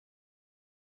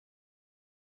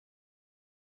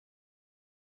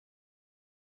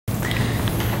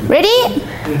Ready?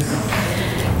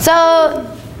 Yes. So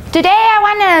today I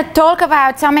want to talk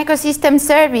about some ecosystem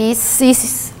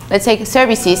services, let's say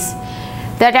services,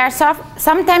 that are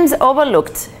sometimes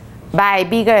overlooked by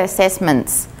bigger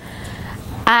assessments.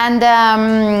 And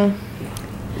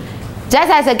just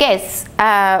as a guess,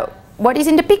 what is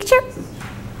in the picture?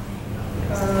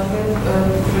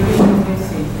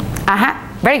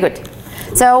 Very good.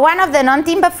 So one of the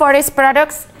non-timber forest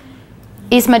products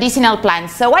is medicinal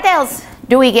plants. So what else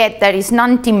do we get that is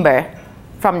non-timber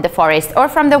from the forest or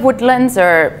from the woodlands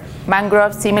or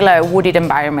mangroves, similar wooded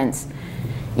environments?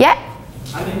 Yeah?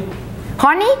 Honey.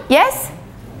 Honey, yes?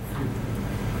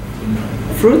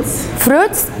 Fruits.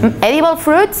 Fruits, edible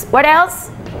fruits. What else?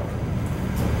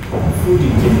 Food.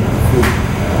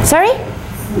 Sorry?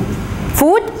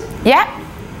 Food, yeah?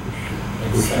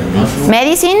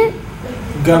 Medicine.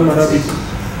 Gum arabic.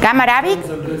 Gum arabic.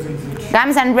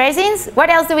 Gums and resins. What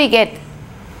else do we get?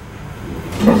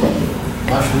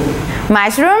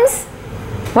 Mushrooms.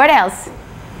 What else?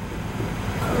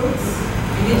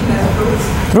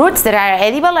 Fruits. Roots that are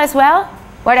edible as well.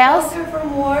 What else? Shelter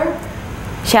from war.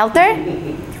 Shelter.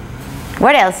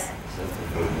 What else?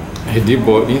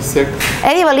 Edible insects.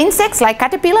 Edible insects like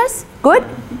caterpillars. Good.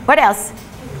 What else?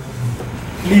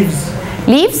 Leaves.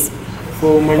 Leaves.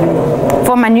 For manure.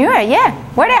 For manure, yeah.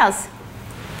 What else?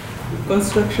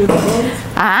 Construction tools.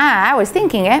 I was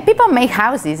thinking, people make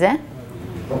houses,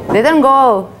 They don't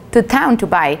go to town to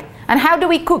buy it. And how do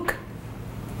we cook?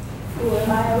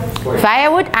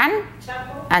 Firewood and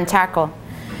charcoal. And charcoal.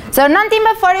 So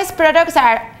non-timber forest products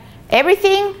are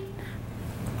everything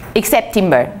except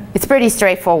timber. It's pretty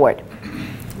straightforward.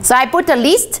 So I put a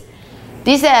list.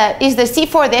 This is the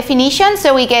C4 definition.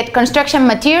 So we get construction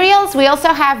materials. We also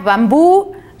have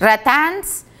bamboo,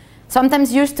 rattans,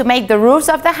 sometimes used to make the roofs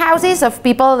of the houses of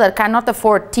people that cannot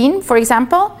afford tin, for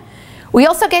example. We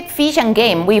also get fish and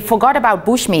game. We forgot about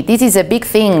bushmeat. This is a big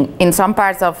thing in some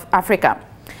parts of Africa.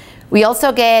 We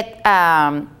also get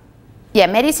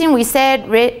medicine, we said,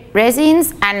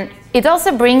 resins, and it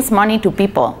also brings money to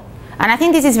people. And I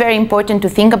think this is very important to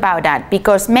think about that,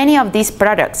 because many of these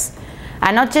products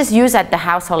are not just used at the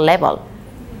household level.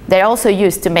 They're also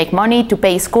used to make money, to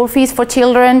pay school fees for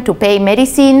children, to pay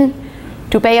medicine,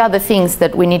 to pay other things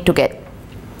that we need to get.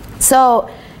 So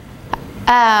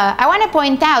I want to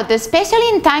point out that especially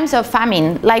in times of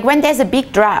famine, like when there's a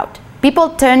big drought,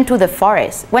 people turn to the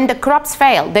forest. When the crops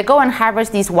fail, they go and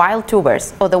harvest these wild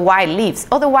tubers or the wild leaves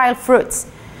or the wild fruits.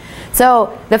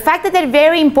 So the fact that they're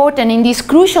very important in these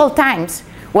crucial times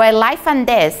where life and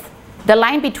death, the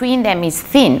line between them is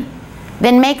thin,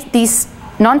 then makes these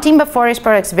non-timber forest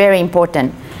products very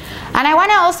important. And I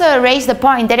want to also raise the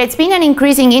point that it's been an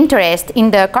increasing interest in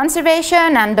the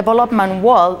conservation and development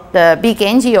world, the big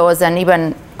NGOs and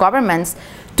even governments,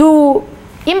 to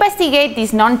investigate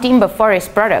these non-timber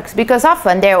forest products, because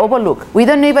often they're overlooked. We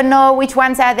don't even know which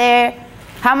ones are there,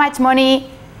 how much money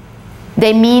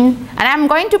they mean. And I'm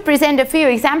going to present a few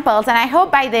examples, and I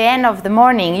hope by the end of the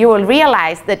morning you will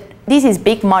realize that this is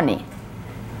big money.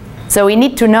 So we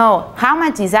need to know how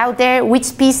much is out there, which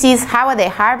species, how are they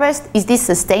harvested, is this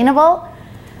sustainable,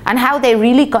 and how they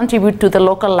really contribute to the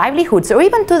local livelihoods or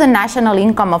even to the national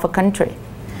income of a country.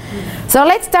 So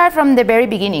let's start from the very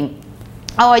beginning.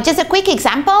 Oh, just a quick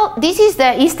example. This is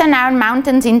the Eastern Iron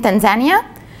Mountains in Tanzania.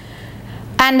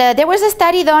 And there was a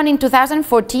study done in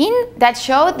 2014 that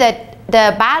showed that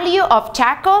the value of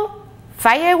charcoal,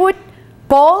 firewood,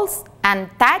 poles, and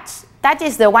thatch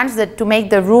is the ones that to make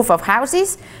the roof of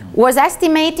houses, was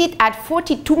estimated at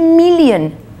 42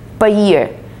 million per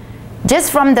year,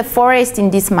 just from the forest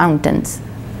in these mountains.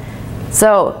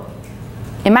 So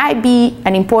it might be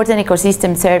an important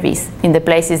ecosystem service in the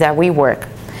places that we work.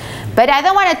 But I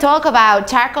don't want to talk about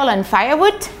charcoal and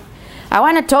firewood. I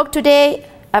want to talk today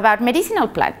about medicinal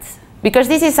plants, because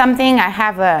this is something I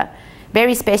have a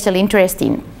very special interest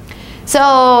in.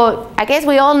 So I guess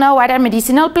we all know what are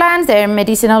medicinal plants. They're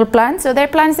medicinal plants, so they're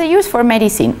plants they use for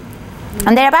medicine.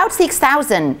 And there are about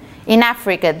 6,000 in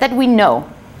Africa that we know,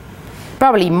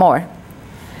 probably more.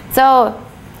 So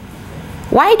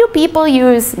why do people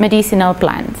use medicinal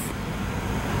plants?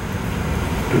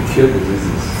 To cure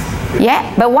diseases.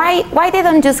 Yeah, but why they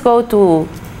don't just go to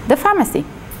the pharmacy?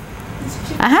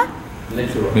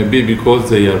 Maybe because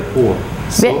they are poor.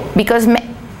 So because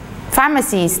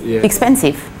pharmacy is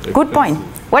expensive. Good point.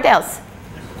 What else?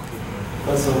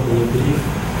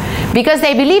 Because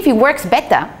they believe it works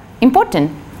better.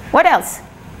 Important. What else?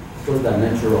 So the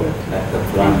natural, like the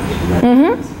plant.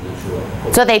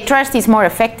 Natural. So they trust it's more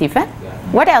effective. Yeah.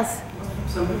 What else?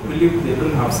 Some people believe they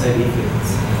don't have side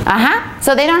effects.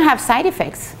 So they don't have side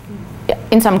effects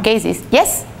in some cases.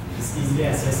 Yes? It's easily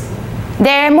accessible.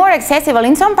 They're more accessible.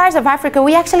 In some parts of Africa,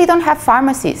 we actually don't have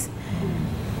pharmacies.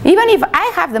 Even if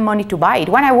I have the money to buy it,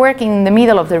 when I work in the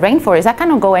middle of the rainforest, I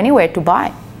cannot go anywhere to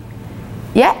buy.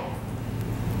 Yeah?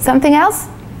 Something else?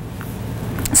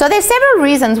 So there's several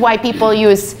reasons why people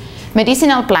use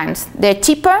medicinal plants. They're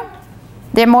cheaper,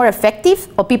 they're more effective,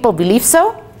 or people believe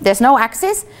so. There's no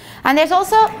access. And there's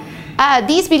also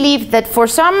this belief that for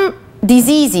some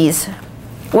diseases,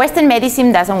 Western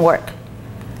medicine doesn't work.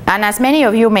 And as many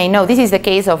of you may know, this is the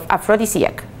case of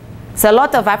aphrodisiac. So a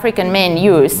lot of African men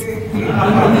use.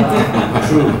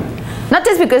 Not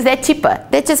just because they're cheaper,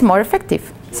 they're just more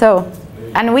effective. So,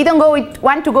 and we don't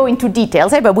want to go into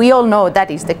details, but we all know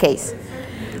that is the case.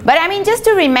 But I mean, just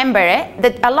to remember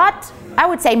that a lot, I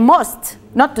would say most,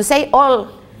 not to say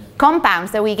all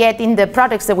compounds that we get in the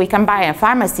products that we can buy in a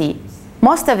pharmacy,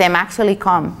 most of them actually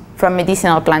come from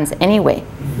medicinal plants anyway.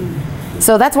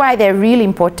 So that's why they're really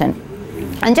important.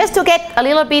 And just to get a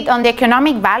little bit on the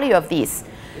economic value of this.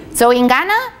 So in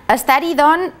Ghana, a study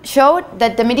done showed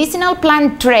that the medicinal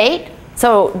plant trade,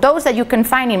 so those that you can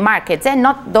find in markets, and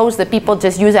not those that people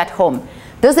just use at home,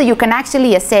 those that you can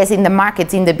actually assess in the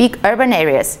markets in the big urban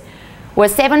areas,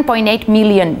 was $7.8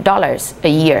 million a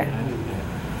year.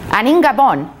 And in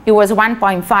Gabon, it was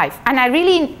 1.5. And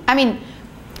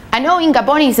I know in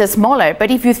Gabon it's smaller, but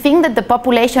if you think that the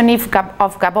population of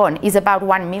Gabon is about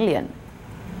 1 million,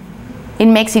 it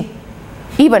makes it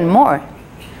even more.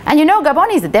 And you know,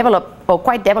 Gabon is a developed or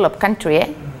quite developed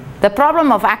country. The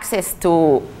problem of access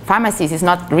to pharmacies is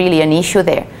not really an issue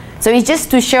there. So it's just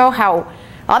to show how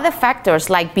other factors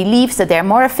like beliefs that they're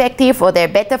more effective or they're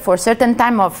better for certain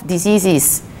type of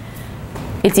diseases,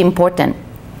 it's important.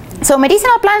 So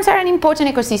medicinal plants are an important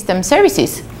ecosystem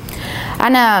services.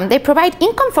 And they provide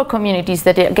income for communities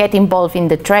that get involved in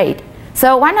the trade.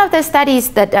 So one of the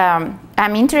studies that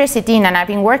I'm interested in and I've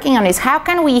been working on is how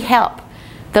can we help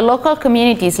the local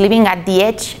communities living at the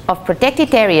edge of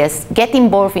protected areas get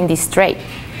involved in this trade.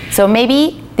 So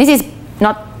maybe this is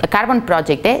not a carbon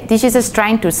project, this is just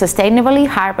trying to sustainably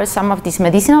harvest some of these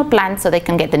medicinal plants so they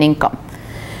can get an income.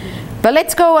 But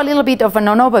let's go a little bit of an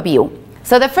overview.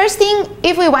 So the first thing,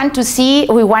 if we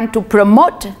want to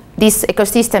promote these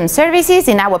ecosystem services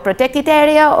in our protected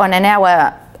area or in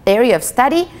our area of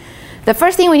study, the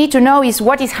first thing we need to know is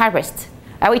what is harvest.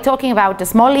 Are we talking about a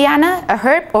small liana, a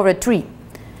herb, or a tree?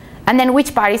 And then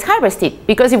which part is harvested?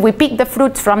 Because if we pick the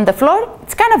fruits from the floor,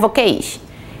 it's kind of okayish.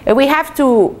 If we have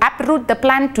to uproot the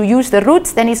plant to use the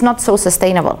roots, then it's not so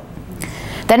sustainable.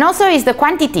 Then also is the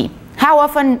quantity. How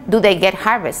often do they get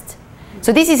harvested?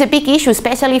 So this is a big issue,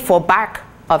 especially for bark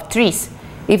of trees.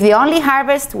 If they only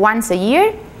harvest once a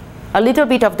year, a little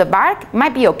bit of the bark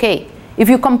might be okay. If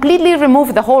you completely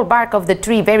remove the whole bark of the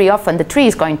tree very often, the tree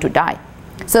is going to die.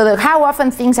 So how often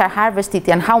things are harvested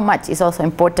and how much is also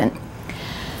important.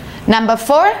 Number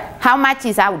 4, how much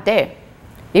is out there?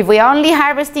 If we're only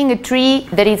harvesting a tree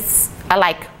that is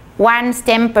like 1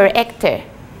 stem per hectare,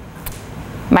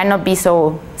 might not be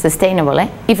so sustainable.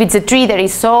 If it's a tree that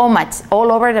is so much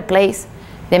all over the place,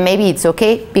 then maybe it's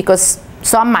okay because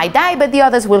some might die, but the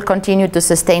others will continue to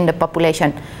sustain the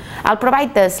population. I'll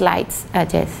provide the slides,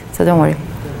 Jess, so don't worry.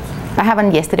 I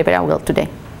haven't yesterday, but I will today,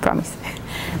 promise.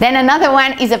 Then another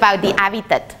one is about the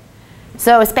habitat.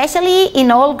 So especially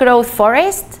in old growth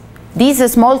forests,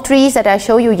 these small trees that I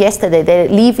showed you yesterday, they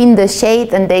live in the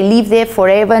shade and they live there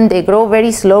forever and they grow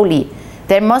very slowly.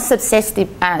 They're more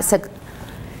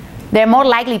they're more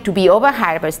likely to be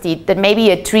over-harvested than maybe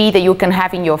a tree that you can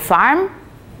have in your farm,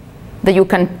 that you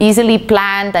can easily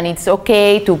plant and it's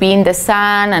okay to be in the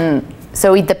sun. And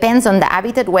so it depends on the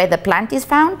habitat where the plant is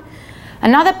found.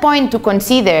 Another point to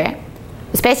consider,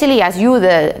 especially as you,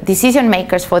 the decision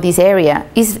makers for this area,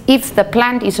 is if the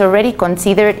plant is already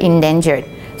considered endangered.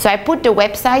 So I put the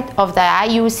website of the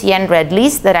IUCN Red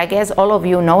List that I guess all of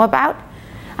you know about.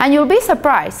 And you'll be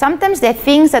surprised. Sometimes there are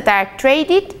things that are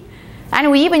traded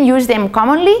and we even use them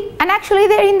commonly and actually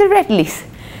they're in the red list.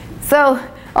 So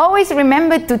always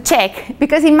remember to check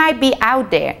because it might be out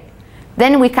there.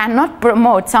 Then we cannot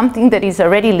promote something that is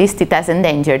already listed as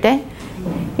endangered.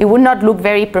 It would not look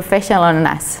very professional on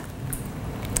us.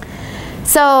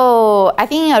 So I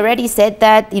think I already said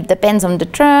that it depends on the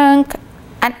trunk.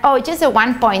 And just a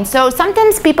one point. So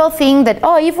sometimes people think that,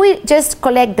 if we just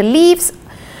collect the leaves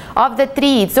of the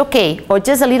tree, it's okay, or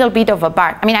just a little bit of a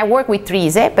bark. I mean, I work with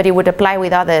trees, but it would apply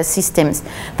with other systems.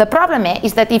 The problem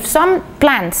is that if some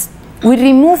plants, we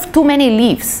remove too many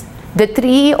leaves, the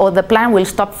tree or the plant will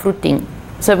stop fruiting.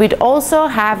 So it would also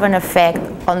have an effect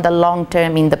on the long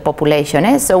term in the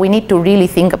population. So we need to really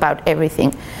think about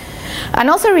everything. And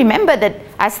also remember that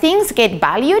as things get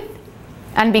valued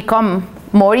and become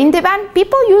more in demand,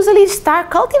 people usually start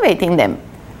cultivating them.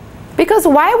 Because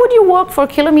why would you walk for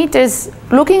kilometers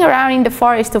looking around in the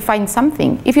forest to find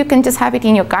something if you can just have it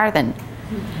in your garden?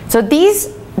 So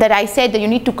these that I said that you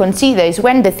need to consider is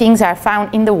when the things are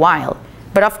found in the wild.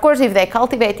 But of course, if they're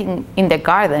cultivating in the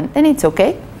garden, then it's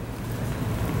okay.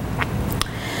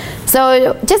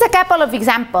 So just a couple of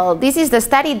examples. This is the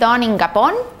study done in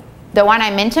Gabon, the one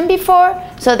I mentioned before.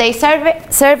 So they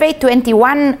surveyed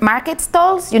 21 market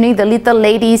stalls. You need the little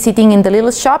lady sitting in the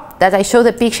little shop that I showed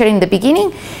the picture in the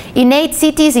beginning, in 8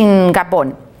 cities in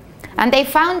Gabon. And they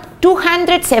found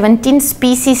 217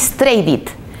 species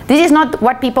traded. This is not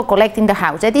what people collect in the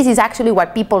house. This is actually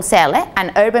what people sell,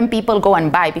 and urban people go and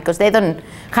buy because they don't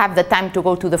have the time to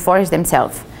go to the forest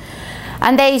themselves.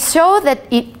 And they show that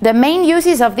the main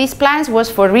uses of these plants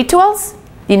was for rituals,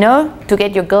 you know, to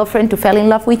get your girlfriend to fall in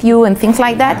love with you and things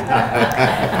like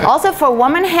that. Also for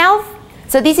women health.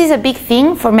 So this is a big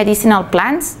thing for medicinal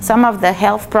plants. Some of the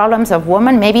health problems of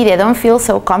women, maybe they don't feel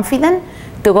so confident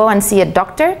to go and see a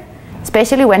doctor,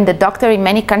 especially when the doctor in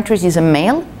many countries is a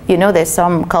male. You know, there's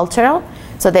some cultural.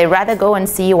 So they rather go and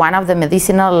see one of the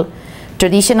medicinal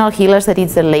traditional healers that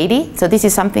is a lady. So this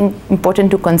is something important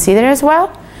to consider as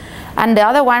well. And the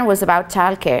other one was about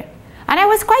childcare. And I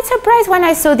was quite surprised when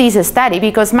I saw this study,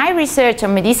 because my research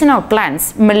on medicinal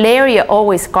plants, malaria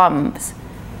always comes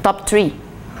top 3.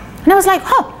 And I was like,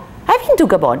 oh, I've been to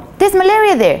Gabon. There's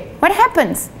malaria there. What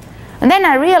happens? And then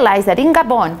I realized that in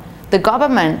Gabon, the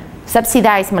government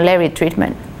subsidized malaria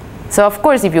treatment. So of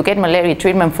course, if you get malaria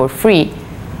treatment for free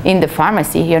in the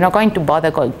pharmacy, you're not going to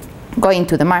bother going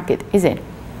to the market, is it?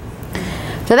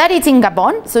 So that is in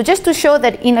Gabon. So just to show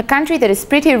that in a country that is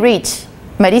pretty rich,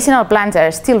 medicinal plants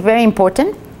are still very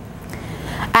important.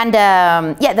 And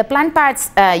yeah, the plant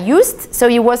parts used, so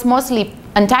it was mostly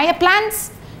entire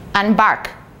plants and bark.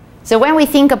 So when we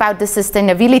think about the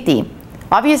sustainability,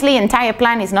 obviously entire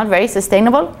plant is not very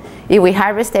sustainable. If we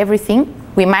harvest everything,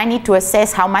 we might need to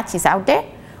assess how much is out there,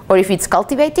 or if it's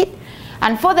cultivated.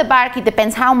 And for the bark, it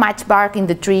depends how much bark in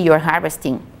the tree you're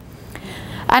harvesting.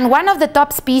 And one of the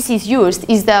top species used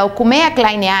is the Ocumea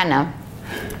kleineana,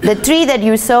 the tree that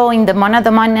you saw in the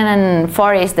monodominant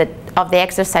forest of the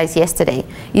exercise yesterday.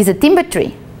 Is a timber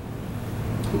tree.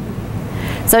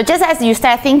 So just as you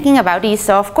start thinking about this,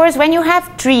 so of course when you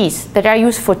have trees that are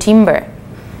used for timber,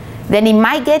 then it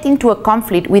might get into a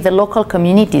conflict with the local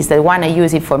communities that want to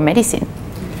use it for medicine.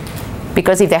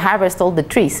 Because if they harvest all the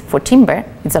trees for timber,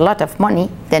 it's a lot of money,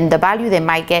 then the value they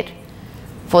might get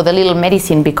for the little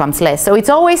medicine becomes less. So it's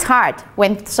always hard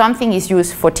when something is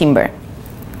used for timber.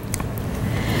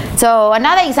 So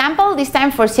another example, this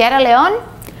time for Sierra Leone.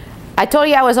 I told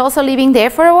you I was also living there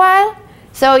for a while.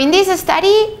 So in this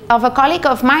study of a colleague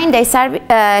of mine,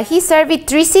 he surveyed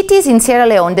 3 cities in Sierra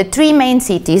Leone, the 3 main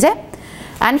cities.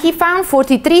 And he found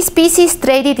 43 species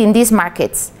traded in these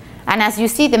markets. And as you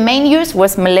see, the main use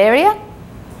was malaria.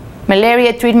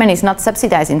 Malaria treatment is not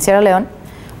subsidized in Sierra Leone.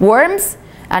 Worms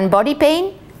and body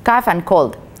pain, cough and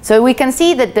cold. So we can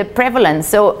see that the prevalence.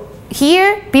 So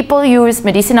here, people use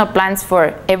medicinal plants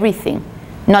for everything,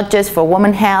 not just for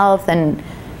women health and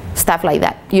stuff like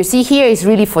that. You see here is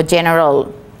really for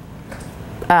general,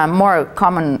 more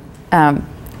common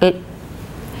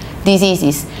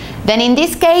diseases. Then in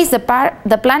this case,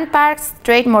 the plant parts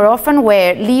trade more often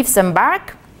were leaves and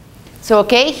bark. So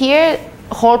okay, here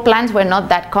whole plants were not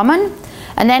that common.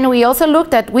 And then we also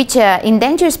looked at which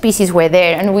endangered species were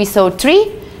there, and we saw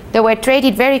 3 that were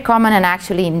traded very common and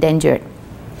actually endangered.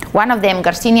 One of them,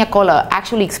 Garcinia cola,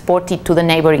 actually exported to the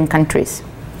neighboring countries.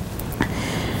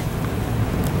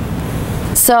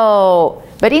 So,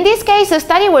 but in this case, a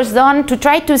study was done to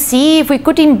try to see if we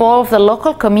could involve the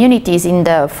local communities in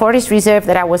the forest reserve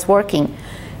that I was working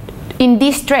in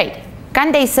this trade.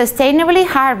 Can they sustainably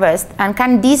harvest, and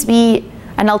can this be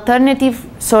an alternative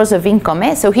source of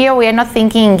income? So here we are not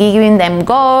thinking giving them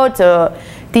goats or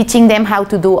teaching them how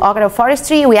to do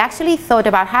agroforestry. We actually thought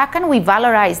about how can we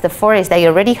valorize the forest they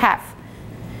already have.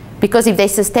 Because if they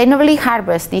sustainably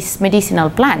harvest these medicinal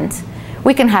plants,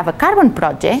 we can have a carbon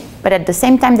project, but at the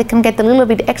same time they can get a little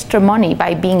bit extra money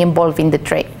by being involved in the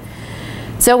trade.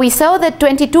 So we saw that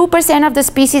 22% of the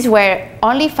species were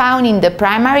only found in the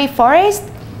primary forest,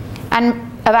 and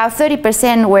about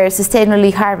 30% were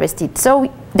sustainably harvested.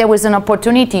 So there was an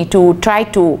opportunity to try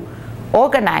to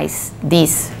organize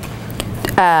this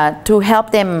to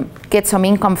help them get some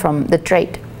income from the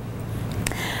trade.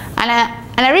 And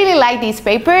I really like this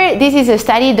paper. This is a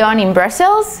study done in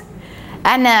Brussels.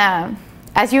 And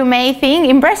as you may think,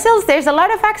 in Brussels there's a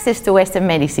lot of access to Western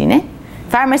medicine.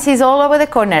 Pharmacies all over the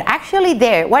corner. Actually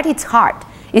there, what it's hard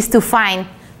is to find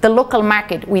the local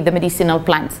market with the medicinal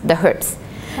plants, the herbs.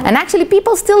 And actually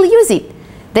people still use it.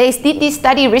 They did this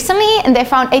study recently and they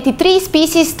found 83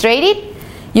 species traded.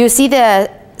 You see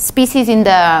the species in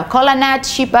the kola nut,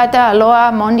 sheep butter,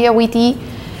 aloe, mondia, wheaty,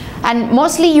 and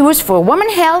mostly used for women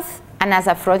health and as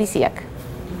aphrodisiac.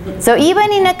 So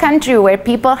even in a country where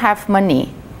people have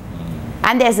money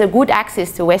and there's a good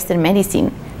access to Western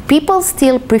medicine, people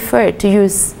still prefer to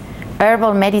use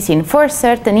herbal medicine for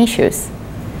certain issues.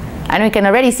 And we can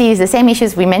already see it's the same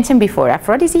issues we mentioned before,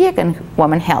 aphrodisiac and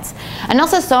women health. And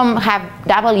also some have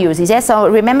double uses. Yeah? So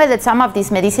remember that some of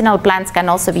these medicinal plants can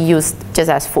also be used just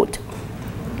as food.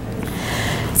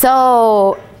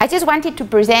 So I just wanted to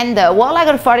present the World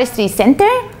Agroforestry Center.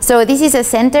 So this is a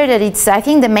center that it's, I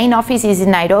think the main office is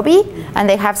in Nairobi, and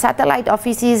they have satellite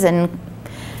offices and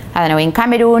I don't know, in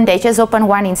Cameroon. They just opened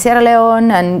one in Sierra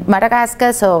Leone and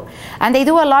Madagascar. So, and they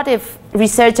do a lot of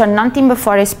research on non-timber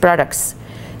forest products.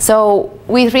 So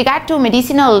with regard to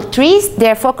medicinal trees,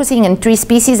 they're focusing on 3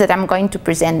 species that I'm going to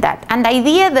present that. And the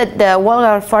idea that the World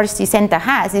Agroforestry Center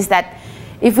has is that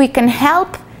if we can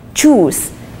help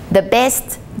choose the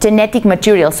best genetic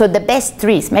material, so the best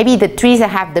trees, maybe the trees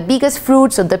that have the biggest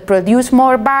fruits or that produce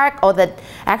more bark, or that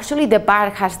actually the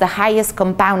bark has the highest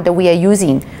compound that we are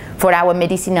using for our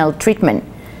medicinal treatment,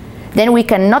 then we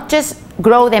can not just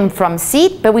grow them from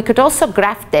seed, but we could also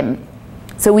graft them.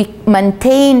 So we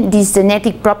maintain these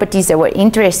genetic properties that we're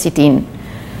interested in.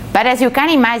 But as you can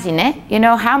imagine, you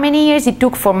know how many years it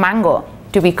took for mango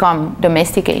to become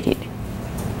domesticated.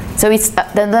 So it's,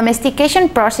 the domestication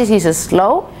process is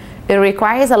slow. It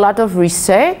requires a lot of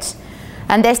research,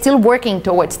 and they're still working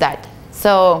towards that.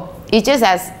 So it's just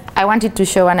as I wanted to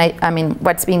show, and I mean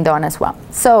what's being done as well.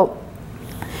 So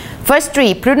first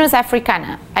tree, Prunus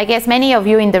africana. I guess many of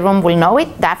you in the room will know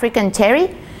it. The African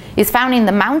cherry is found in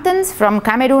the mountains from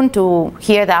Cameroon to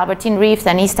here, the Albertine Reefs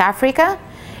and East Africa.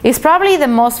 It's probably the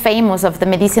most famous of the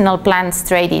medicinal plants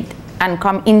traded and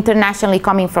internationally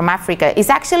coming from Africa. It's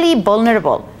actually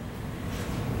vulnerable.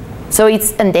 So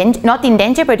it's not in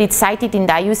danger, but it's cited in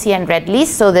the IUCN Red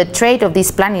List, so the trade of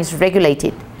this plant is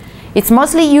regulated. It's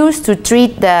mostly used to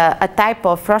treat a type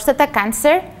of prostate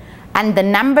cancer, and the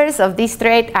numbers of this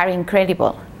trade are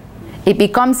incredible. It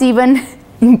becomes even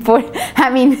important. I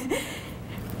mean,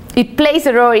 it plays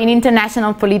a role in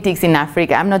international politics in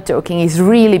Africa. I'm not joking, it's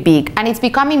really big. And it's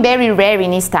becoming very rare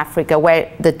in East Africa,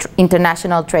 where the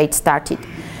international trade started.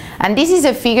 And this is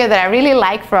a figure that I really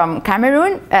like from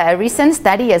Cameroon, a recent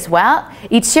study as well.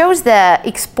 It shows the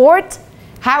export,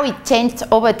 how it changed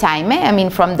over time. I mean,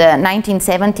 from the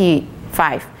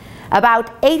 1975.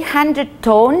 About 800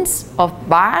 tons of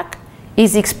bark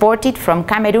is exported from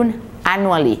Cameroon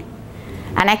annually.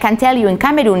 And I can tell you, in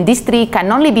Cameroon, this tree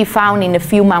can only be found in a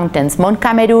few mountains. Mount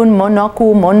Cameroon, Mount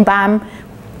Oku, Mount Bam,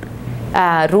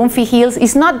 Rumfi Hills.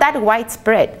 It's not that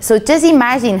widespread. So just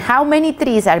imagine how many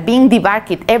trees are being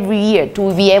debarked every year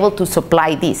to be able to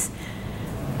supply this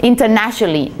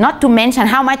internationally. Not to mention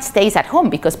how much stays at home,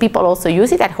 because people also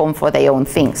use it at home for their own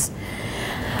things.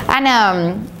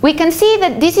 And we can see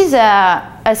that this is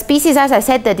a species, as I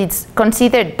said, that it's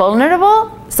considered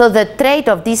vulnerable. So the trade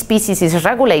of this species is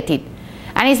regulated.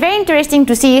 And it's very interesting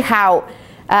to see how,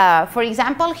 for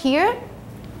example, here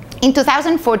in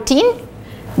 2014,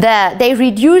 they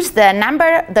reduced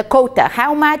the quota,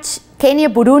 how much Kenya,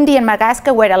 Burundi, and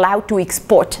Madagascar were allowed to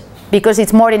export, because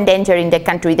it's more endangered in the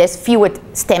country. There's fewer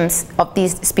stems of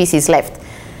these species left.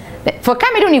 For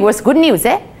Cameroon, it was good news,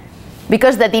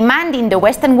 because the demand in the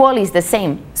Western world is the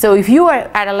same. So if you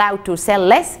are allowed to sell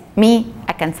less,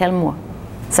 I can sell more.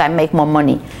 So I make more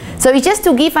money. So it's just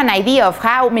to give an idea of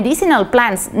how medicinal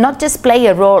plants not just play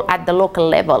a role at the local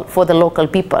level for the local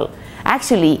people.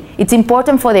 Actually, it's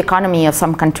important for the economy of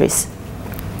some countries.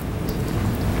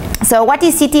 So what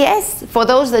is CTS? For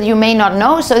those that you may not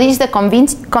know, so this is the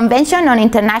Convention on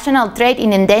International Trade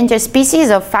in Endangered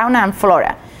Species of Fauna and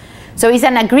Flora. So it's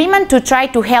an agreement to try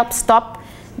to help stop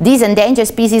these endangered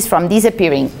species from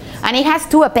disappearing. And it has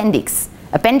 2 appendixes.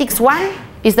 Appendix 1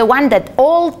 is the one that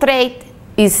all trade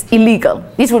is illegal.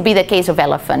 This would be the case of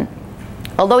elephant.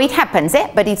 Although it happens,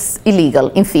 but it's illegal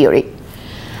in theory.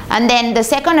 And then the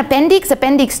second appendix,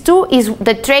 Appendix 2, is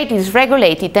the trade is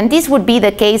regulated, and this would be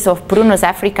the case of Prunus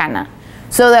africana.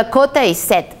 So the quota is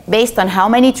set based on how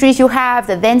many trees you have,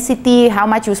 the density, how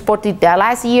much you exported the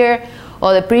last year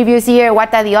or the previous year,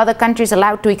 what are the other countries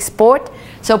allowed to export.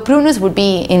 So Prunus would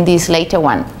be in this later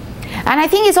one. And I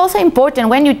think it's also important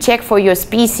when you check for your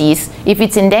species if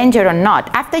it's endangered or not.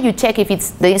 After you check if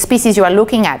it's the species you are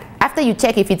looking at, after you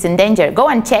check if it's endangered, go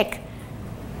and check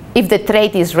if the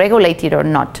trade is regulated or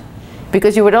not.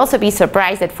 Because you would also be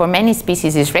surprised that for many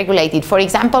species it's regulated. For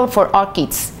example, for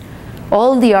orchids.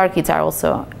 All the orchids are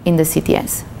also in the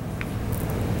CTS.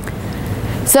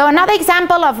 So another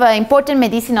example of an important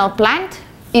medicinal plant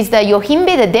is the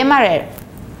yohimbe de Demarare.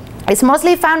 It's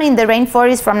mostly found in the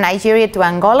rainforest from Nigeria to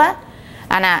Angola.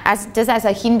 And just as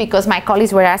a hint, because my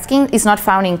colleagues were asking, it's not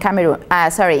found in Cameroon,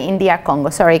 India, Congo,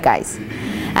 sorry guys.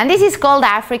 And this is called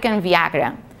African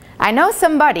Viagra. I know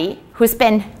somebody who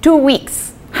spent 2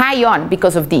 weeks high on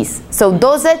because of this. So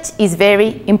dosage is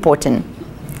very important.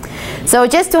 So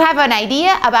just to have an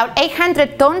idea, about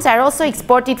 800 tons are also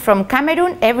exported from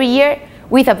Cameroon every year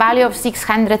with a value of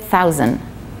 600,000.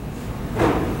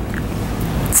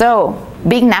 So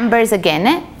big numbers again,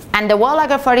 eh? And the World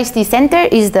Agroforestry Center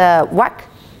is the WAC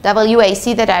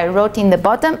that I wrote in the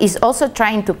bottom, is also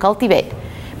trying to cultivate.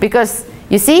 Because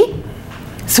you see,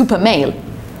 super male,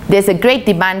 there's a great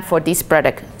demand for this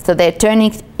product. So they're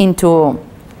turning it into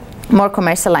more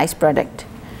commercialized product.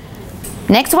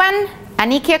 Next one,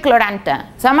 Anicia chlorantha.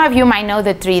 Some of you might know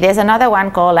the tree. There's another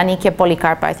one called Anicia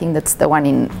polycarpa. I think that's the one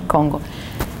in Congo.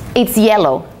 It's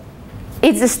yellow.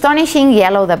 It's astonishing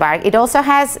yellow, the bark. It also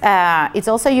has, it's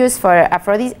also used for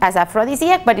as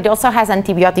aphrodisiac, but it also has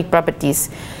antibiotic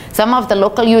properties. Some of the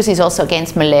local use is also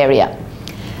against malaria.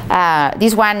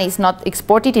 This one is not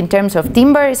exported in terms of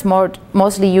timber. It's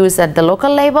mostly used at the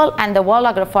local level, and the World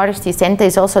Agroforestry Center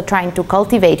is also trying to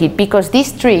cultivate it because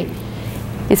this tree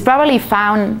is probably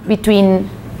found between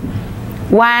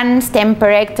 1 stem per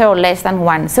hectare or less than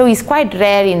 1. So it's quite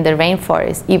rare in the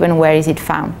rainforest, even where is it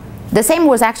found. The same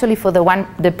was actually for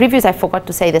the previous, I forgot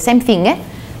to say, the same thing, eh?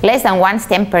 Less than 1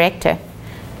 stem per hectare.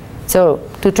 So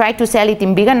to try to sell it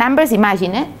in bigger numbers,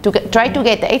 imagine, eh? Try to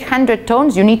get 800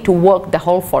 tons, you need to walk the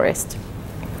whole forest.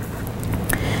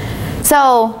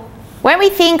 So when we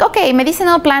think, okay,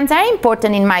 medicinal plants are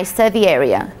important in my study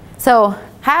area. So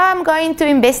how I'm going to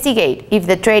investigate if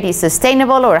the trade is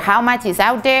sustainable or how much is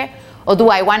out there, or do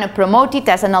I want to promote it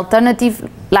as an alternative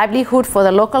livelihood for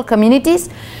the local communities?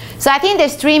 So I think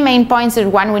there's 3 main points that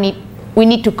we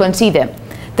need to consider.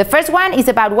 The first one is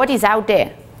about what is out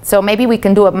there. So maybe we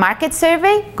can do a market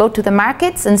survey, go to the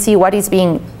markets and see what is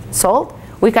being sold.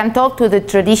 We can talk to the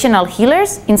traditional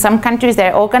healers. In some countries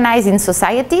they're organized in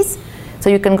societies.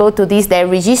 So you can go to these, they're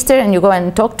registered, and you go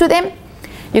and talk to them.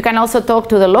 You can also talk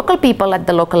to the local people at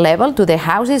the local level, to their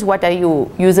houses. What are you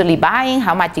usually buying?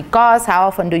 How much it costs? How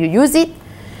often do you use it?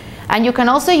 And you can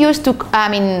also use to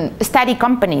study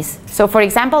companies. So for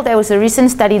example, there was a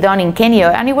recent study done in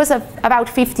Kenya, and it was about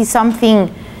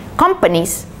 50-something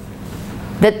companies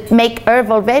that make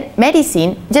herbal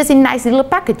medicine just in nice little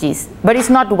packages. But it's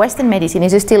not Western medicine,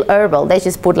 it's still herbal. They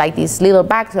just put like these little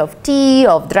bags of tea,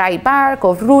 of dry bark,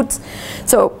 of roots.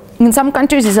 So in some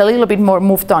countries it's a little bit more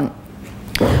moved on.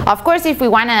 Of course, if we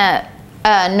want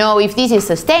to know if this is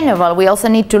sustainable, we also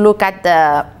need to look at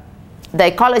the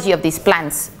ecology of these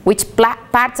plants. Which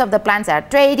parts of the plants are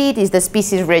traded? Is the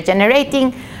species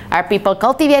regenerating? Are people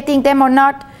cultivating them or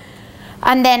not?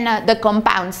 And then the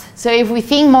compounds. So if we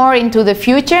think more into the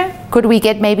future, could we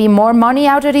get maybe more money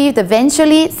out of it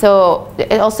eventually? So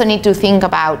we also need to think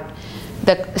about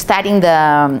studying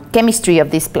the chemistry of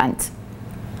these plants.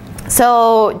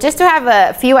 So just to have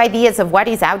a few ideas of what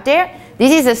is out there,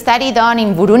 this is a study done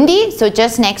in Burundi, so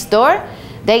just next door.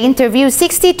 They interviewed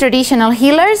 60 traditional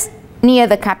healers near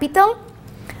the capital.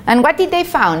 And what did they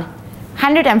found?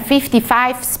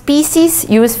 155 species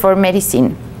used for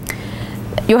medicine.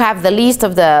 You have the list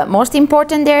of the most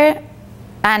important there,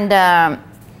 and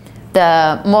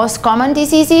the most common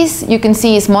diseases you can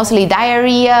see is mostly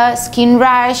diarrhea, skin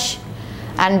rash,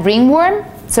 and ringworm,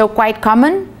 so quite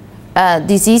common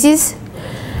diseases.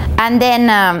 And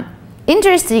then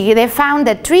interestingly, they found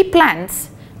that 3 plants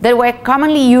that were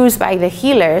commonly used by the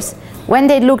healers, when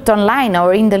they looked online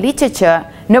or in the literature,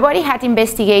 nobody had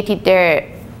investigated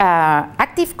their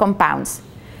active compounds.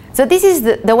 So this is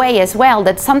the way as well,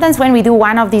 that sometimes when we do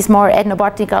one of these more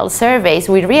ethnobotanical surveys,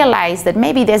 we realize that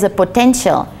maybe there's a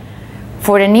potential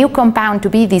for a new compound to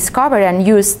be discovered and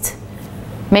used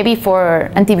maybe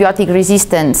for antibiotic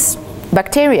resistance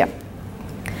bacteria.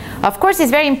 Of course,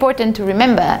 it's very important to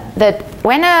remember that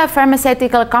when a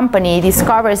pharmaceutical company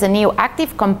discovers a new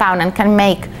active compound and can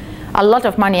make a lot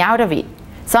of money out of it,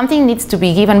 something needs to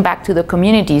be given back to the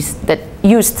communities that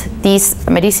used this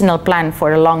medicinal plant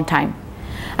for a long time.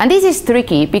 And this is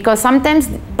tricky because sometimes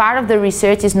part of the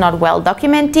research is not well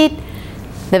documented.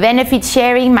 The benefit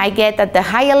sharing might get at the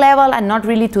higher level and not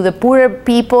really to the poorer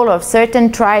people of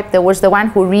certain tribe that was the one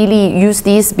who really used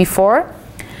this before.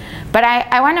 But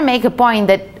I want to make a point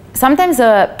that sometimes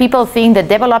people think that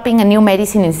developing a new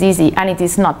medicine is easy, and it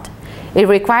is not. It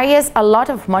requires a lot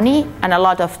of money and a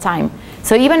lot of time.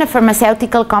 So even a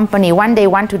pharmaceutical company, when they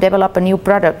want to develop a new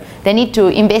product, they need to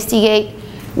investigate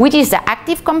which is the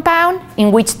active compound, in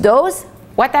which dose,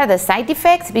 what are the side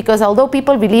effects, because although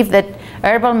people believe that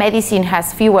herbal medicine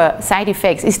has fewer side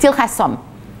effects, it still has some.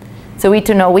 So we need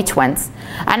to know which ones.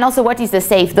 And also, what is the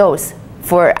safe dose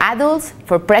for adults,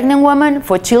 for pregnant women,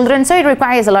 for children. So it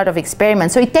requires a lot of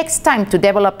experiments. So it takes time to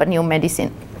develop a new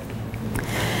medicine.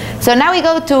 So now we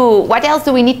go to what else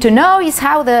do we need to know is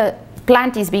how the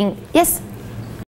plant is being, yes?